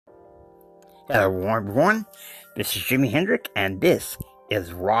Hello everyone, this is Jimi Hendrick and this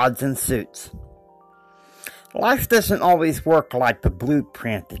is Rods and Suits. Life doesn't always work like the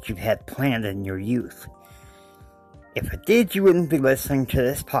blueprint that you had planned in your youth. If it did, you wouldn't be listening to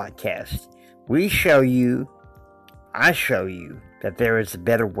this podcast. I show you that there is a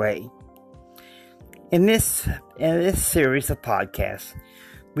better way. In this series of podcasts,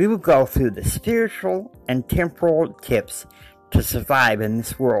 we will go through the spiritual and temporal tips to survive in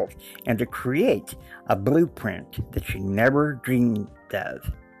this world and to create a blueprint that you never dreamed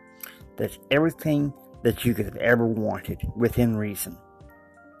of. That's everything that you could have ever wanted within reason.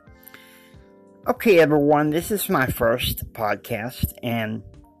 Okay, everyone, this is my first podcast, and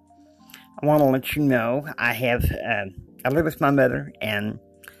I want to let you know I live with my mother, and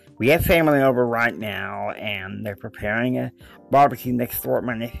we have family over right now, and they're preparing a barbecue next door at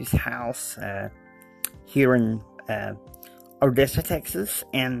my nephew's house here in Odessa, Texas,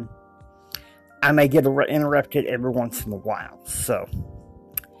 and I may get interrupted every once in a while. So,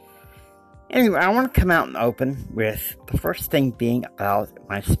 anyway, I want to come out and open with the first thing being about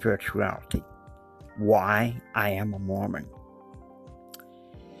my spirituality. Why I am a Mormon.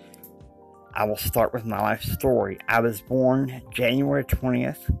 I will start with my life story. I was born January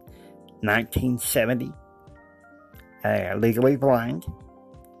 20th, 1970, legally blind,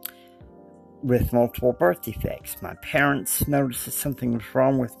 with multiple birth defects. My parents noticed that something was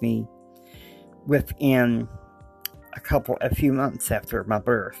wrong with me within a few months after my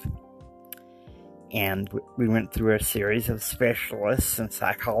birth. And we went through a series of specialists and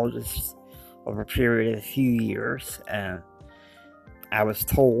psychologists over a period of a few years.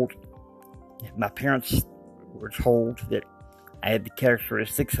 My parents were told that I had the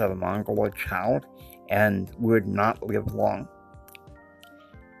characteristics of a mongoloid child and would not live long.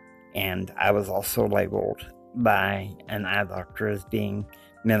 And I was also labeled by an eye doctor as being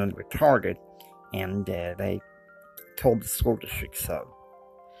mentally retarded, and they told the school district so.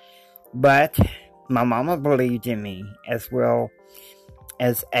 But my mama believed in me, as well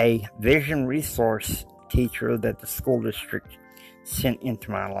as a vision resource teacher that the school district sent into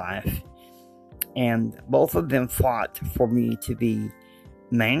my life. And both of them fought for me to be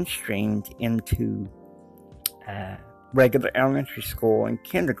mainstreamed into regular elementary school and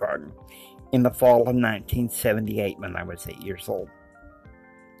kindergarten in the fall of 1978 when I was 8 years old.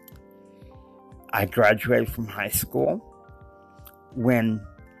 I graduated from high school. When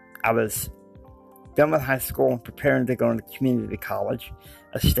I was done with high school and preparing to go into community college,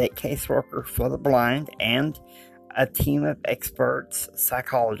 a state caseworker for the blind and a team of experts,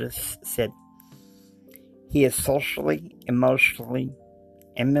 psychologists, said he is socially, emotionally,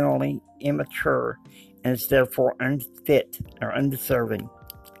 and mentally immature and is therefore unfit or undeserving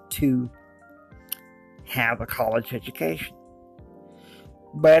to have a college education.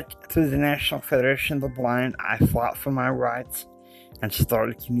 But through the National Federation of the Blind, I fought for my rights and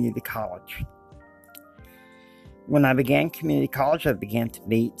started community college. When I began community college, I began to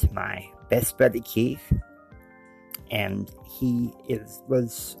meet my best buddy Keith, and he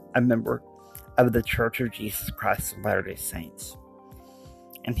was a member of the Church of Jesus Christ of Latter-day Saints.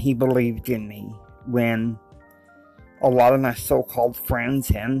 And he believed in me when a lot of my so-called friends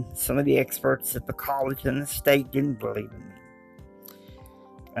and some of the experts at the college and the state didn't believe in me.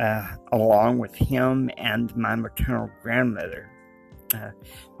 Along with him and my maternal grandmother.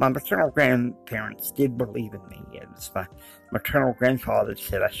 My maternal grandparents did believe in me. It was my maternal grandfather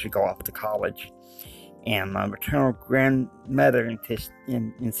said I should go off to college. And my maternal grandmother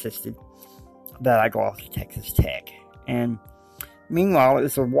insisted that I go off to Texas Tech. And meanwhile, it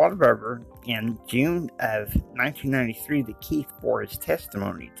was a Whataburger in June of 1993 that Keith bore his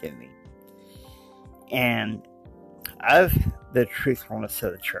testimony to me. And of the truthfulness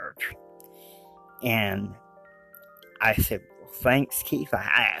of the church. And I said, well, thanks, Keith.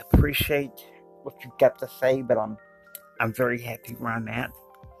 I appreciate what you've got to say, but I'm very happy where I'm at.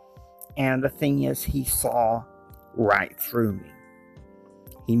 And the thing is, he saw right through me.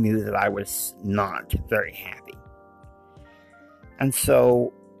 He knew that I was not very happy. And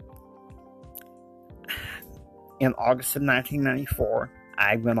so, in August of 1994,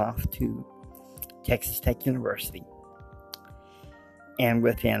 I went off to Texas Tech University. And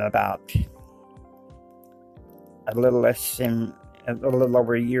within about a little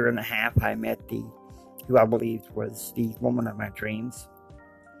over a year and a half, I met who I believed was the woman of my dreams.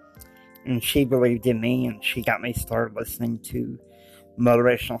 And she believed in me, and she got me started listening to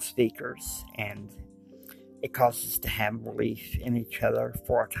motivational speakers, and it caused us to have belief in each other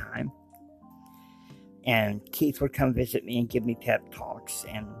for a time. And Keith would come visit me and give me pep talks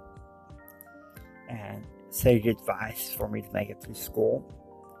and sage advice for me to make it through school.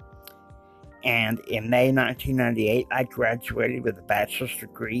 And in May 1998, I graduated with a bachelor's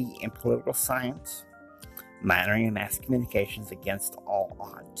degree in political science, minoring in mass communications against all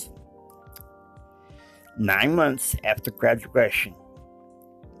odds. 9 months after graduation,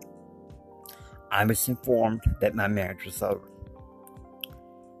 I was informed that my marriage was over.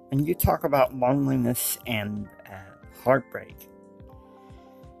 And you talk about loneliness and heartbreak.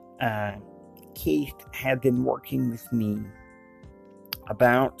 Keith had been working with me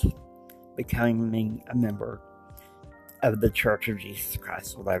about becoming a member of the Church of Jesus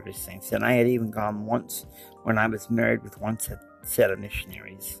Christ of Latter-day Saints. And I had even gone once when I was married with one set of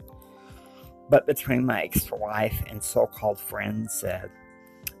missionaries. But between my ex-wife and so-called friends,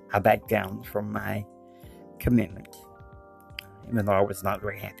 I backed down from my commitment, even though I was not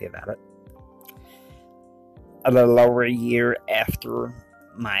very happy about it. A little over a year after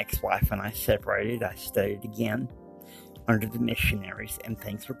my ex-wife and I separated, I studied again under the missionaries, and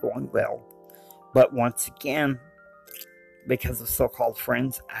things were going well. But once again, because of so-called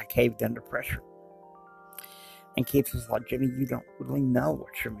friends, I caved under pressure. And Keith was like, Jimmy, you don't really know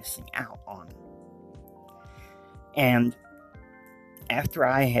what you're missing out on. And after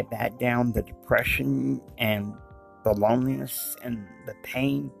I had backed down, the depression and the loneliness and the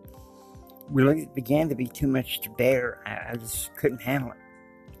pain really began to be too much to bear. I just couldn't handle it.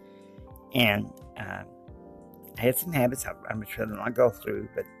 And I had some habits I'm sure that I'll go through,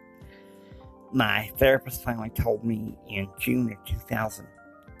 but my therapist finally told me in June of 2000,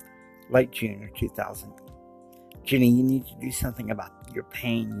 late June of 2000, Jenny, you need to do something about your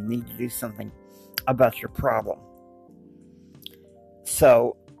pain. You need to do something about your problem.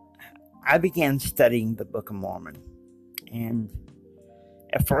 So I began studying the Book of Mormon. And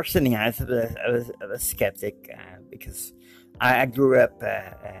at first, in the eyes of a skeptic, because I grew up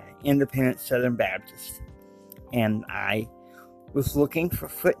independent Southern Baptist, and I was looking for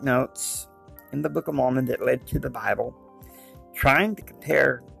footnotes in the Book of Mormon that led to the Bible, trying to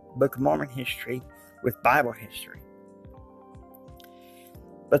compare Book of Mormon history with Bible history.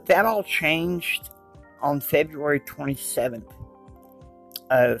 But that all changed on February 27th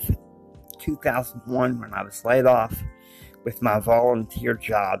of 2001 when I was laid off with my volunteer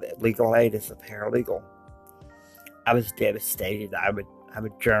job at Legal Aid as a paralegal. I was devastated. I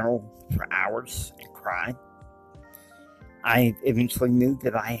would journal for hours and cry. I eventually knew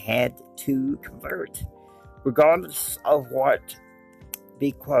that I had to convert, regardless of what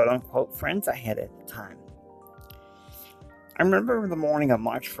the quote-unquote friends I had at the time. I remember the morning of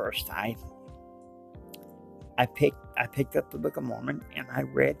March 1st, I picked up the Book of Mormon and I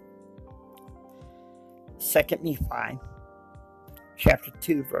read 2 Nephi, chapter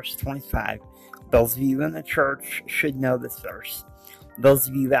 2, verse 25. Those of you in the church should know this verse. Those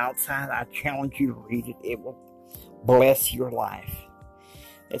of you outside, I challenge you to read it. It will bless your life.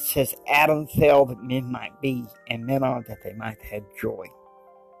 It says, Adam fell that men might be, and men are that they might have joy.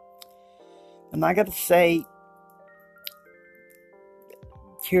 And I got to say,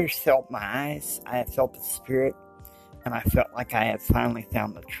 tears filled my eyes. I had felt the Spirit, and I felt like I had finally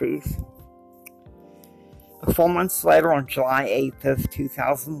found the truth. 4 months later, on July 8th of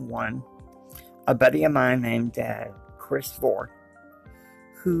 2001, a buddy of mine named Chris Ford,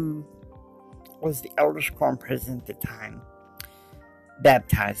 who was the elders quorum president at the time,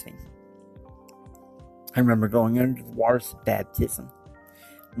 baptized me. I remember going under the waters of baptism.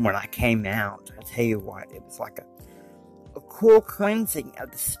 When I came out, I tell you what, it was like a cool cleansing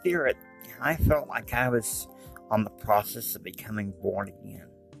of the Spirit. I felt like I was on the process of becoming born again.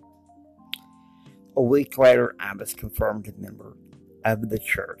 A week later, I was confirmed a member of the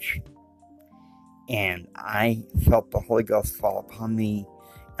church. And I felt the Holy Ghost fall upon me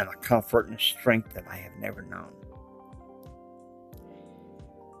and a comfort and a strength that I have never known.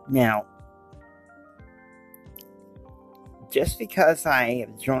 Now, just because I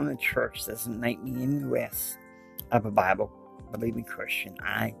have joined the church doesn't make me any less of a Bible-believing Christian.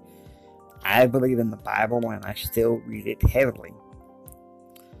 I believe in the Bible, and I still read it heavily,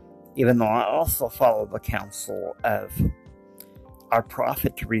 even though I also follow the counsel of our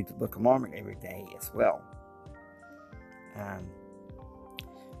prophet to read the Book of Mormon every day as well.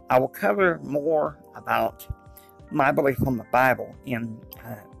 I will cover more about my belief on the Bible in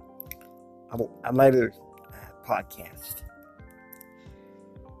a later podcast.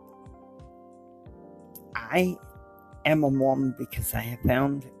 I am a Mormon because I have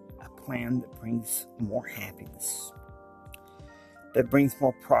found a plan that brings more happiness, that brings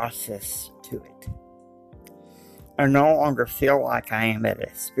more process to it. I no longer feel like I am at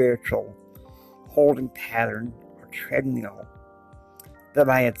a spiritual holding pattern or treadmill that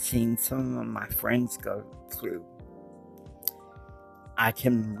I had seen some of my friends go through. I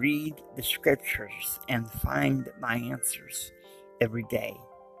can read the scriptures and find my answers every day.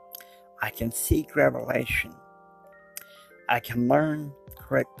 I can seek revelation. I can learn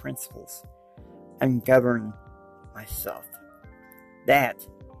correct principles and govern myself. That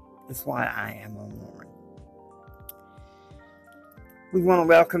is why I am a Mormon. We want to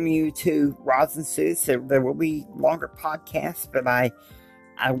welcome you to Rods and Suits. There will be longer podcasts, but I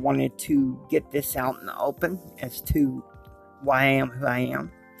wanted to get this out in the open as to why I am who I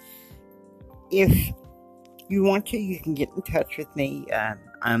am. If you want to, you can get in touch with me.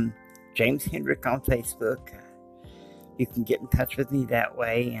 I'm James Hendrick on Facebook. You can get in touch with me that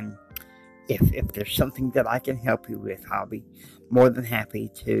way, and if there's something that I can help you with, I'll be more than happy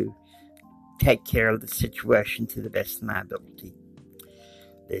to take care of the situation to the best of my ability.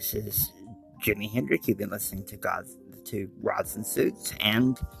 This is Jimmy Hendrick. You've been listening to Rods and Suits,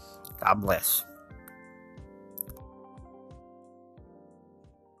 and God bless.